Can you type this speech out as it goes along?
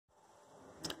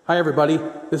Hi everybody,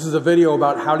 this is a video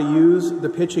about how to use the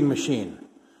pitching machine.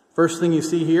 First thing you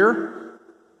see here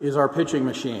is our pitching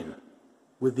machine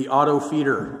with the auto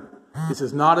feeder. This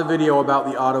is not a video about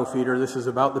the auto feeder, this is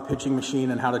about the pitching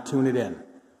machine and how to tune it in.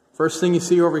 First thing you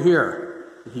see over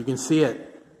here, if you can see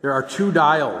it, there are two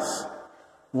dials.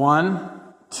 1,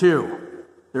 2.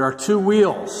 There are two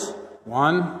wheels.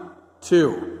 1,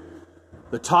 2.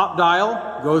 The top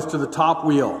dial goes to the top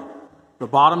wheel. The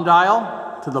bottom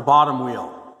dial to the bottom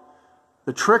wheel.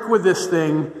 The trick with this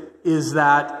thing is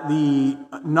that the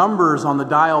numbers on the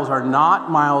dials are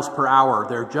not miles per hour.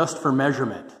 They're just for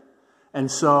measurement. And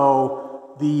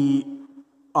so the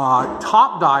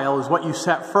top dial is what you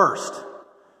set first.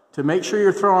 To make sure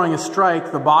you're throwing a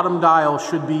strike, the bottom dial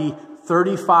should be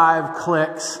 35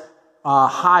 clicks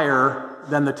higher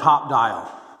than the top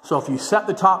dial. So if you set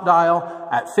the top dial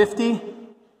at 50,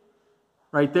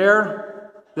 right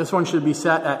there, this one should be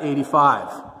set at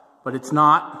 85. But it's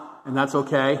not. And that's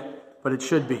okay, but it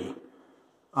should be.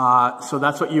 So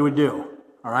that's what you would do,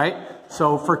 all right?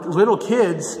 So for little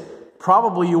kids,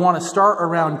 probably you want to start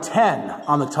around 10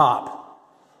 on the top.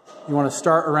 You want to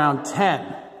start around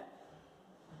 10,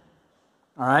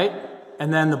 all right?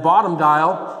 And then the bottom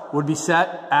dial would be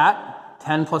set at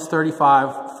 10 plus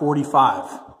 35,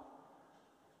 45.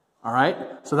 All right?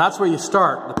 So that's where you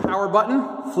start. The power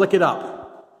button, flick it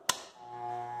up.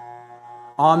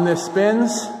 On this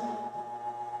spins.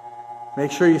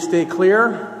 Make sure you stay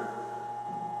clear.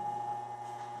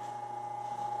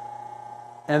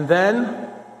 And then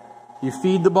you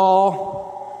feed the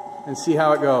ball and see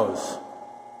how it goes.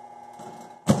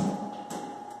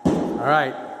 All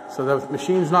right, so the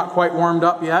machine's not quite warmed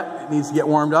up yet. It needs to get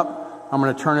warmed up. I'm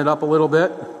going to turn it up a little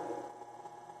bit.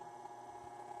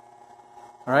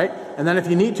 All right, and then if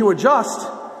you need to adjust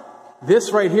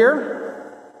this right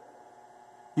here,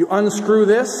 you unscrew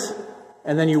this.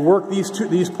 And then you work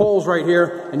these poles right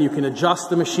here, and you can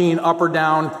adjust the machine up or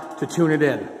down to tune it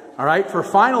in. All right, for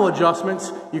final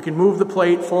adjustments, you can move the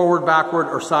plate forward, backward,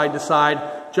 or side to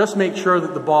side. Just make sure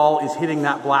that the ball is hitting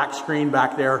that black screen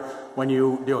back there when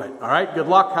you do it. All right, good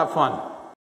luck, have fun.